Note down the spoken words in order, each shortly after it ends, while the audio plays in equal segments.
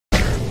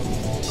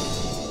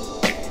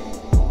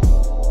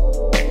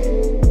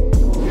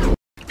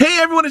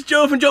everyone, it's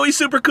Joe from Joey's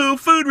Super Cool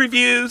Food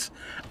Reviews.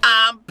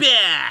 I'm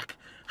back.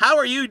 How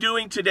are you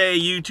doing today,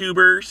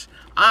 YouTubers?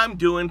 I'm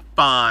doing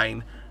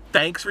fine.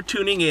 Thanks for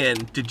tuning in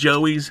to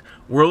Joey's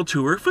World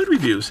Tour Food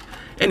Reviews.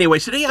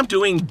 Anyways, today I'm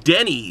doing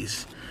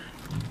Denny's.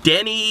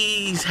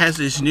 Denny's has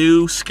this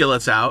new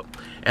skillets out,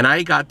 and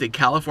I got the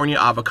California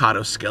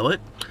Avocado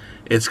Skillet.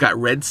 It's got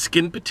red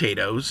skin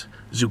potatoes,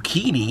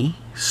 zucchini,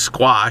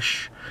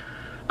 squash,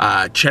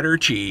 cheddar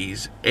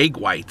cheese, egg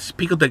whites,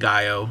 pico de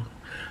gallo,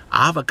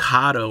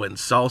 avocado, and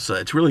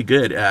salsa. It's really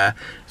good.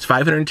 It's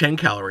 510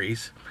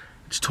 calories.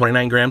 It's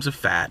 29 grams of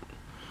fat.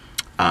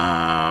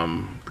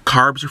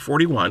 Carbs are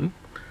 41.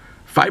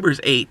 Fiber's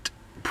 8.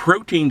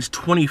 Protein's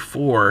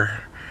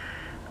 24.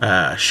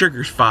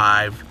 Sugar's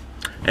 5.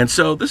 And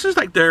so this is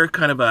like their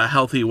kind of a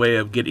healthy way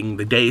of getting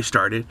the day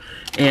started.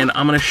 And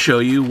I'm going to show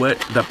you what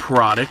the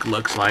product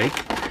looks like.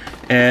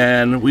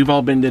 And we've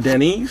all been to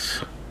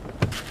Denny's,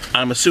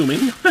 I'm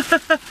assuming.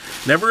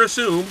 Never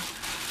assume.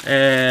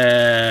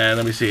 And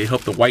let me see,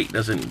 hope the white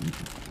doesn't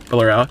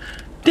blur out.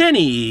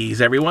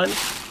 Denny's, everyone.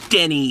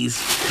 Denny's.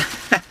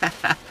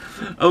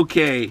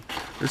 Okay,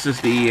 this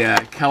is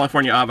the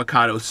California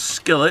Avocado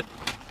Skillet.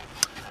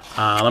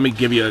 Let me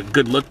give you a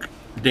good look,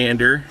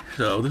 dander.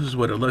 So this is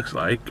what it looks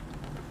like.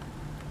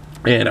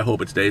 And I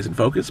hope it stays in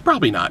focus.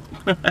 Probably not.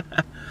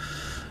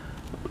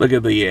 Look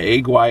at the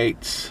egg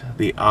whites,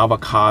 the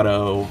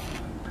avocado,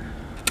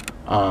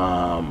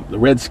 the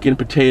red skin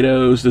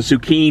potatoes, the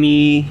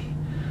zucchini,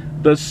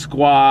 the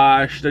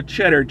squash, the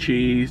cheddar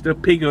cheese, the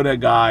pico de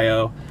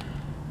gallo,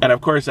 and of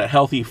course that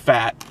healthy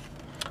fat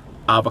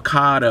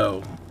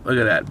avocado. Look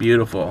at that,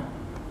 beautiful.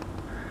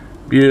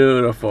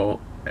 Beautiful.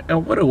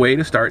 And what a way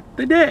to start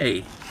the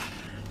day.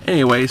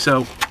 Anyway,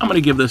 so I'm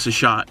gonna give this a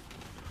shot.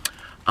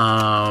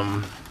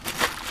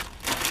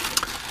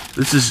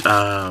 This is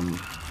I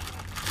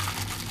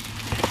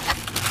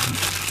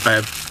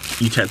have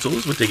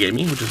utensils, which they gave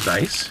me, which is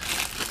nice.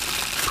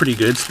 Pretty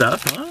good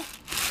stuff, huh?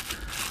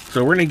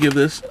 So we're gonna give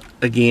this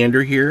a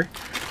gander here.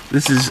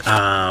 This is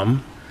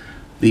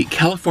the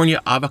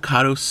California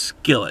Avocado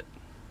Skillet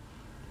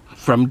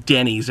from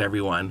Denny's,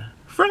 everyone.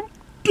 From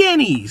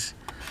Denny's.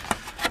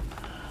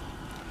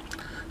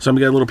 So I'm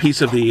gonna get a little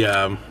piece of the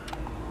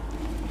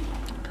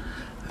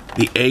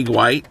egg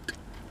white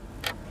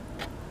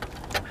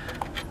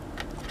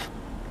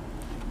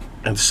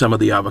and some of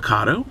the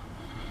avocado.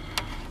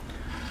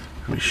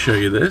 Let me show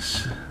you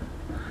this.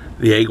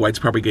 The egg white's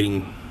probably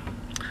getting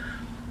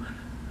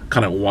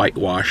kind of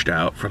whitewashed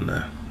out from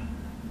the,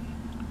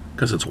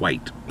 because it's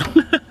white.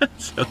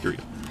 So here we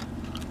go.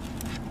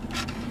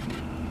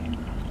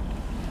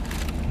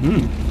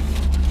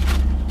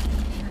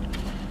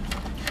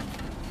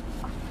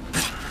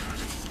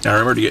 Now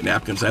remember to get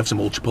napkins. I have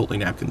some old Chipotle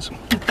napkins.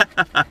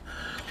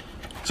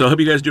 So I hope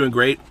you guys are doing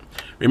great.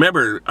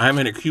 Remember, I'm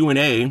in a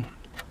Q&A.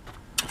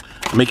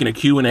 I'm making a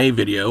Q&A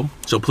video,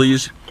 so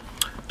please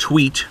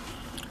tweet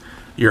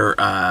your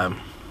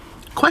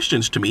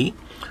questions to me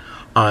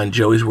on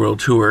Joey's World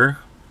Tour,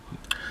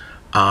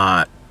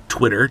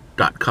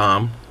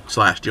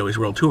 twitter.com/Joey's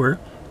World Tour.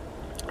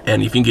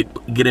 And if you can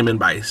get him in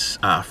by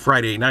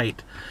Friday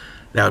night,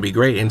 that would be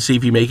great. And see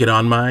if you make it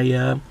on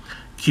my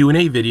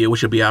Q&A video,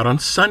 which will be out on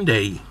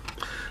Sunday.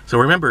 So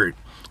remember,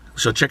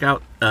 so check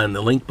out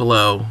the link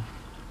below,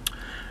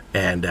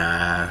 and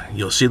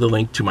you'll see the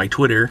link to my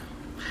Twitter.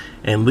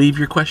 And leave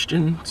your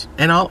questions,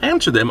 and I'll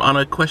answer them on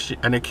a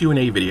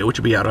Q&A video, which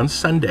will be out on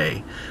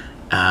Sunday.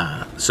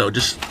 So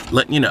just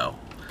letting you know.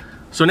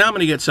 So now I'm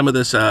gonna get some of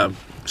this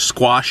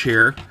squash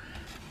here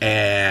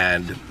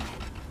and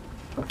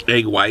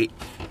egg white.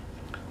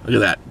 Look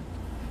at that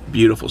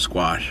beautiful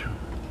squash.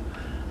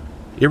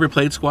 You ever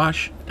played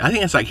squash? I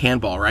think it's like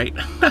handball, right?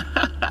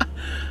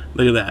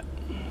 Look at that.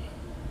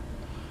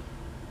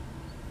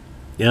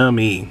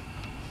 Yummy.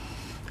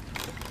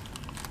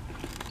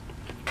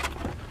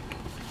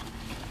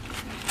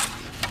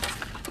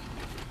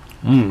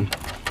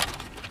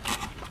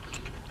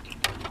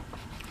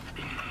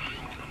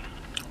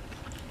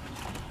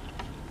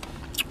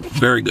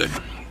 Very good.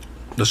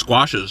 The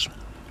squash is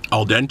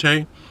al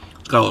dente.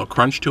 It's got a little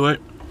crunch to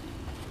it.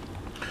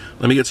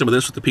 Let me get some of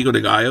this with the pico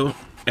de gallo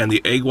and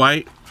the egg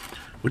white,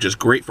 which is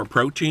great for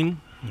protein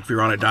if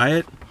you're on a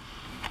diet.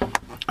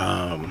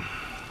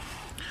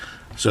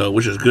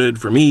 Which is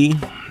good for me.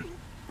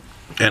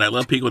 And I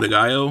love pico de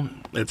gallo.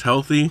 It's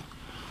healthy.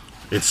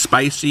 It's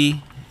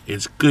spicy.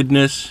 It's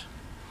goodness.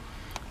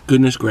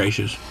 Goodness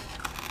gracious.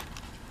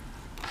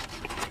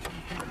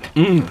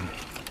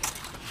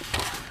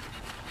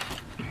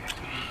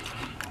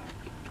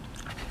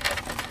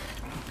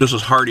 This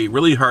is hearty,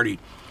 really hearty.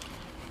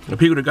 The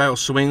pico de gallo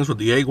swings with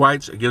the egg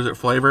whites. It gives it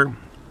flavor.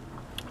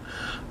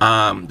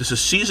 This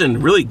is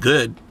seasoned really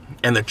good,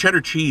 and the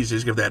cheddar cheese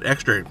just give that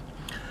extra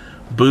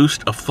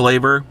boost of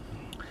flavor.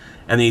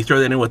 And then you throw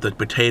that in with the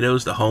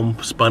potatoes, the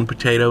home-spun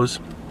potatoes.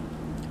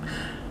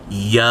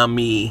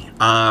 Yummy.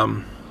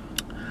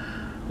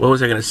 What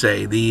was I gonna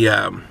say? It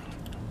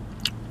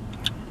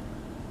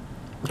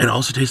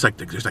also tastes like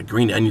there's like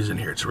green onions in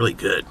here. It's really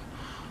good.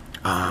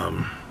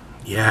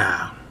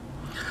 Yeah.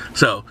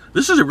 So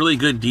this is a really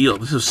good deal.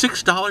 This is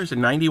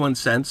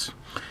 $6.91,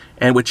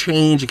 and with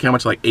change, it came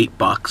out to like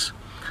 $8.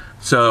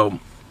 So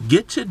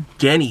get to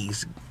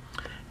Denny's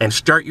and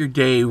start your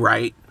day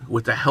right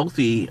with a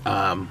healthy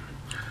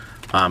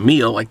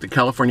meal like the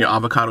California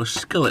Avocado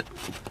Skillet.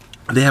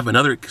 They have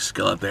another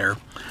skillet there,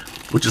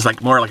 which is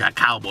like more like a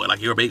cowboy,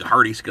 like your big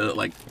hearty skillet,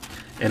 like,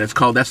 and it's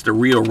called, that's the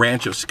Rio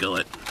Rancho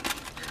skillet,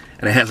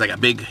 and it has like a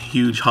big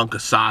huge hunk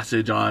of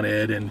sausage on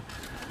it and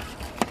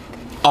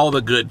all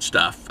the good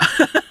stuff.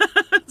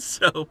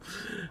 So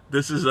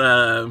this is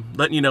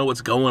letting you know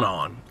what's going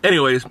on.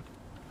 Anyways,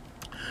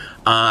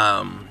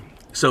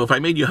 so if I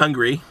made you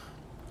hungry,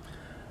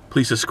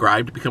 please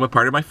subscribe to become a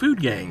part of my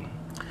food gang,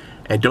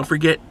 and don't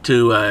forget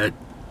to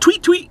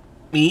tweet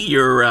me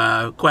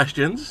your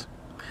questions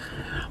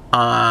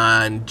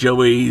on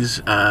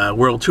Joey's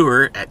World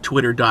Tour at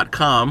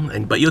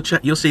twitter.com, but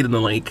you'll see it in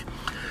the link.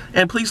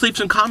 And please leave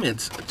some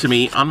comments to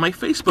me on my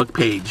Facebook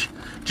page,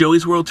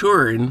 Joey's World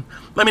Tour, and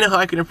let me know how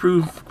I can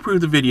improve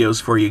the videos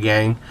for you,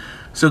 gang.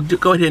 So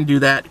go ahead and do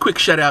that. Quick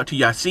shout out to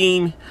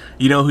Yassine.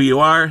 You know who you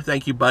are.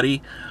 Thank you,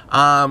 buddy.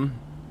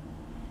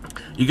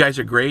 You guys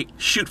are great.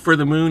 Shoot for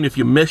the moon. If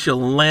you miss, you'll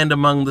land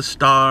among the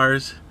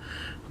stars.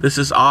 This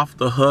is Off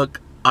the Hook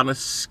on a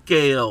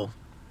scale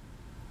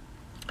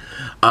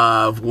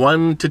of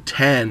 1 to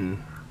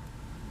 10.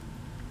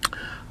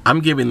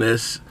 I'm giving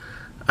this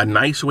a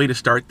nice way to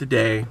start the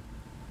day.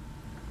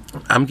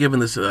 I'm giving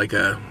this like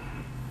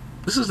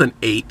this is an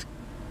 8.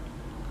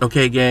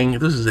 Okay, gang,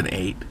 this is an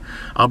 8.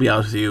 I'll be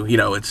honest with you. You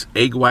know, it's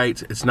egg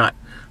whites. It's not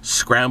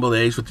scrambled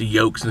eggs with the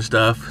yolks and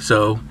stuff.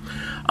 So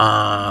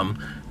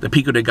the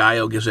pico de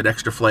gallo gives it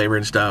extra flavor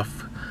and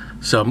stuff.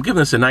 So I'm giving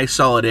this a nice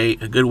solid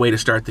 8, a good way to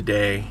start the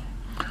day.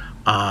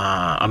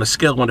 On a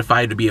scale of 1 to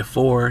 5 to be a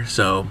 4.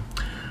 So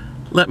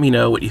let me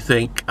know what you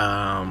think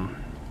about,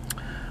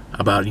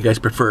 you guys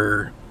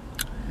prefer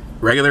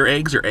regular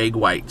eggs or egg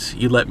whites?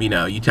 You let me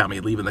know. You tell me.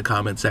 Leave in the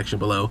comment section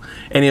below.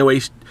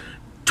 Anyways,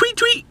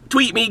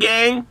 tweet me,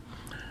 gang.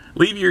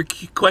 Leave your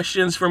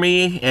questions for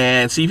me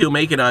and see if you'll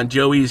make it on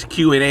Joey's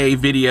Q&A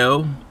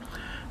video.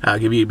 I'll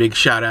give you big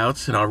shout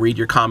outs and I'll read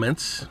your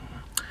comments.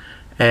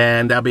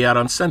 And that'll be out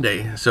on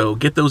Sunday. So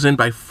get those in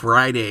by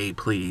Friday,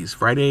 please.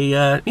 Friday,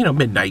 you know,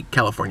 midnight,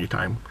 California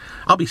time.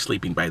 I'll be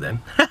sleeping by then.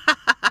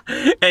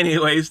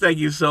 Anyways, thank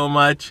you so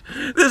much.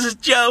 This is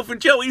Joe for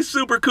Joey's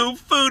Super Cool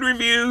Food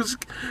Reviews,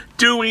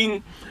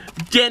 doing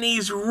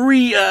Denny's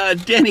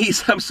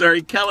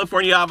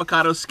California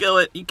Avocado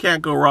Skillet. You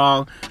can't go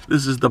wrong.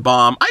 This is the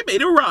bomb. I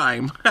made a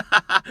rhyme.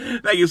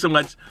 Thank you so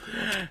much,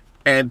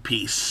 and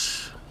peace.